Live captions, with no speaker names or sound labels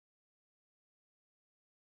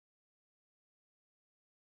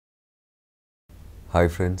Hi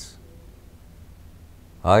friends,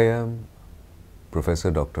 I am Professor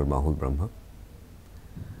Dr. Mahul Brahma.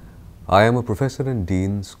 I am a professor and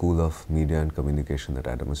Dean, School of Media and Communication at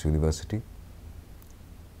Adamas University,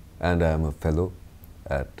 and I am a fellow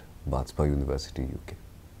at University, UK.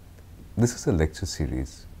 This is a lecture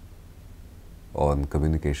series on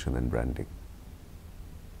communication and branding,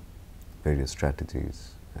 various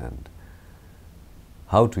strategies and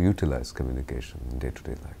how to utilize communication in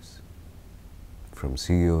day-to-day lives, from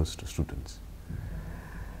CEOs to students.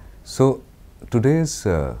 So today's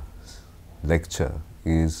lecture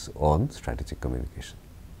is on strategic communication.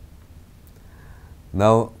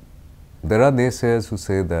 Now, there are naysayers who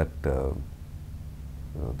say that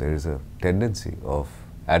there is a tendency of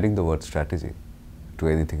adding the word strategy to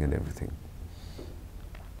anything and everything.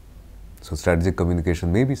 So strategic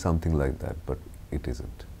communication may be something like that, but it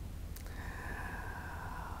isn't.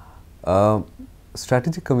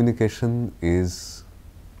 Strategic communication is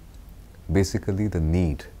basically the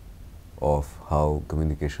need of how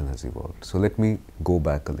communication has evolved. So let me go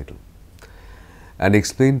back a little and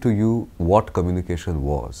explain to you what communication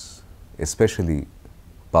was, especially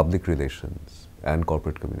public relations and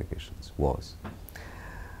corporate communications was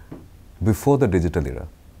before the digital era,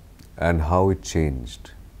 and how it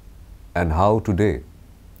changed, and how today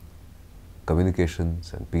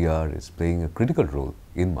communications and PR is playing a critical role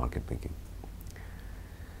in market making.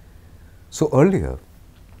 So earlier,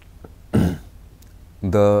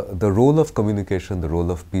 the role of communication, the role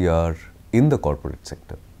of PR in the corporate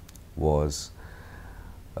sector was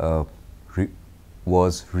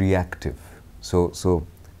reactive. So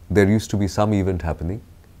there used to be some event happening,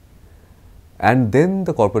 and then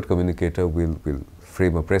the corporate communicator will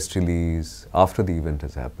frame a press release after the event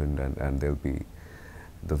has happened, and there will be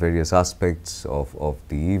the various aspects of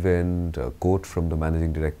the event, a quote from the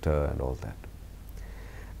managing director and all that.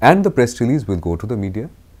 And the press release will go to the media.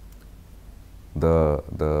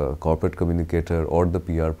 The corporate communicator or the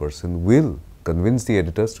PR person will convince the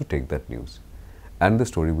editors to take that news, and the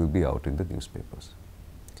story will be out in the newspapers.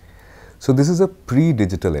 So this is a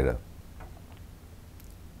pre-digital era.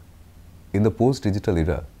 In the post-digital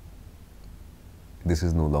era, this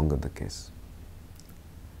is no longer the case.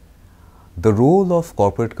 The role of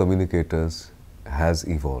corporate communicators has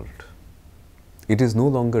evolved. It is no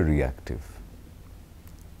longer reactive.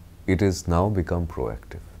 It has now become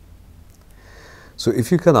proactive. So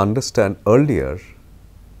if you can understand, earlier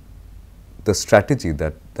the strategy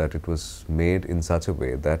that it was made in such a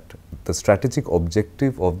way that the strategic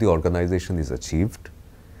objective of the organization is achieved,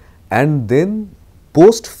 and then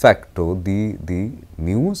post facto the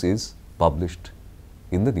news is published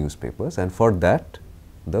in the newspapers, and for that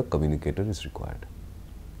the communicator is required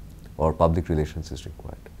or public relations is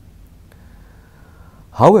required.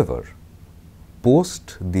 However,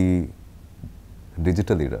 post the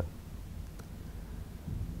digital era,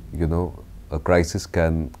 you know, a crisis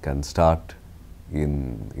can start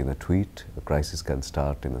in a tweet, a crisis can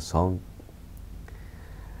start in a song,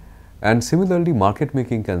 and similarly market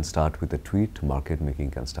making can start with a tweet, market making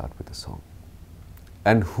can start with a song.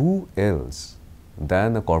 And who else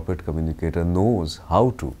than a corporate communicator knows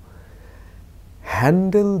how to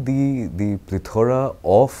handle the plethora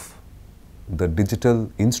of the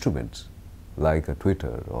digital instruments like a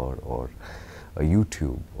Twitter or a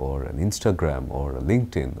YouTube or an Instagram or a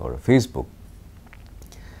LinkedIn or a Facebook,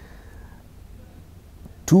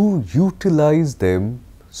 to utilize them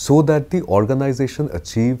so that the organization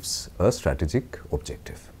achieves a strategic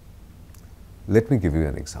objective. Let me give you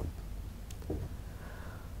an example.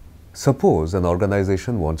 Suppose an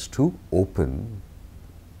organization wants to open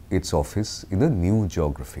its office in a new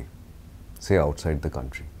geography, say outside the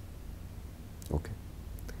country. Okay.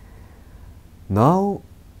 Now,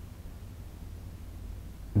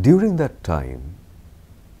 during that time,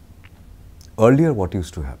 earlier what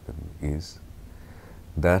used to happen is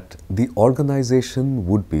that the organization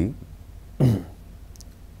would be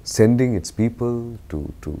sending its people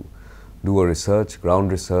to do a research,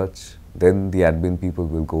 ground research. Then the admin people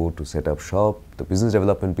will go to set up shop, the business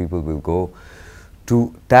development people will go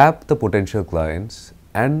to tap the potential clients,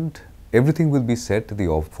 and everything will be set, the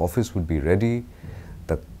office will be ready,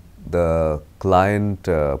 the client,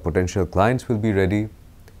 potential clients will be ready,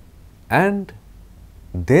 and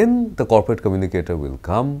then the corporate communicator will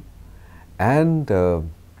come and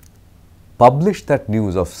publish that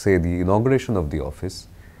news of, say, the inauguration of the office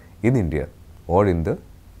in India or in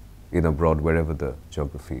abroad, wherever the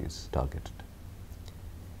geography is targeted.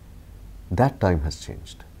 That time has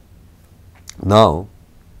changed. Now,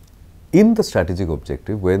 in the strategic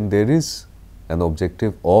objective, when there is an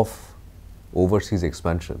objective of overseas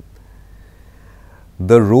expansion,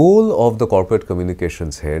 The role of the corporate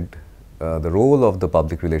communications head, the role of the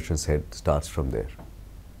public relations head starts from there.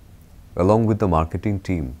 Along with the marketing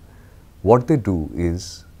team, what they do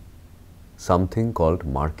is something called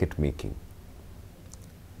market making.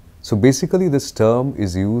 So basically this term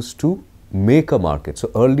is used to make a market. So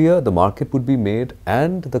earlier the market would be made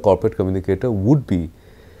and the corporate communicator would be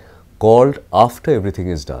called after everything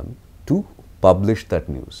is done to publish that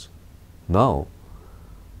news. Now,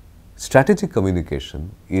 strategic communication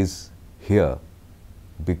is here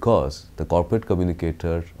because the corporate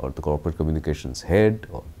communicator or the corporate communications head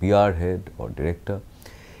or PR head or director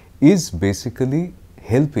is basically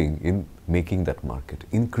helping in making that market,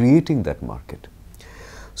 in creating that market.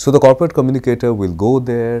 So the corporate communicator will go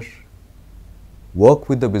there, work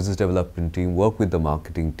with the business development team, work with the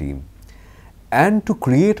marketing team, and to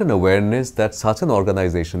create an awareness that such an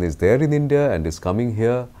organization is there in India and is coming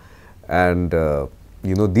here, and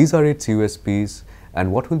these are its USPs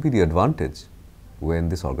and what will be the advantage when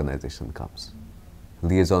this organization comes.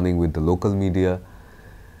 Liaisoning with the local media,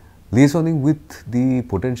 liaisoning with the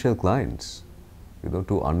potential clients,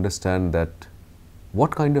 to understand that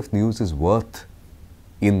what kind of news is worth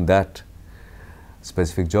in that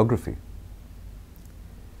specific geography.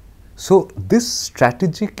 So this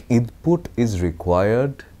strategic input is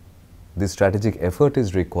required, this strategic effort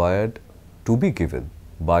is required to be given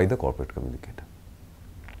by the corporate communicator.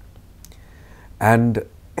 And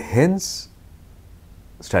hence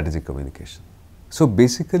strategic communication. So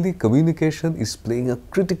basically communication is playing a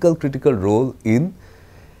critical role in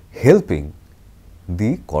helping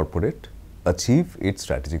the corporate achieve its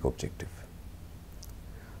strategic objective.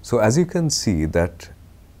 So as you can see that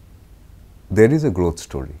there is a growth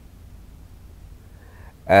story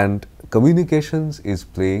and communications is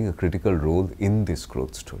playing a critical role in this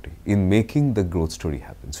growth story, in making the growth story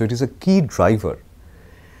happen. So it is a key driver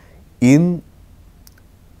in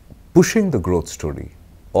pushing the growth story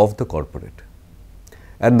of the corporate.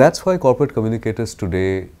 And that's why corporate communicators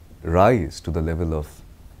today rise to the level of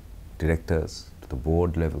directors, to the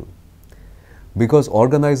board level, because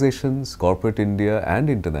organizations, corporate India and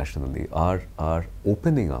internationally are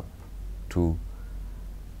opening up to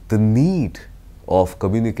the need of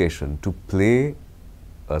communication to play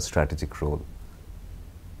a strategic role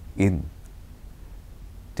in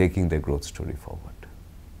taking their growth story forward.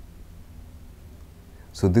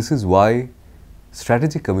 So this is why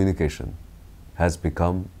strategic communication has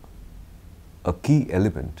become a key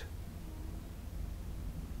element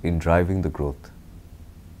in driving the growth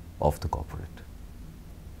of the corporate.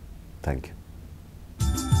 Thank you.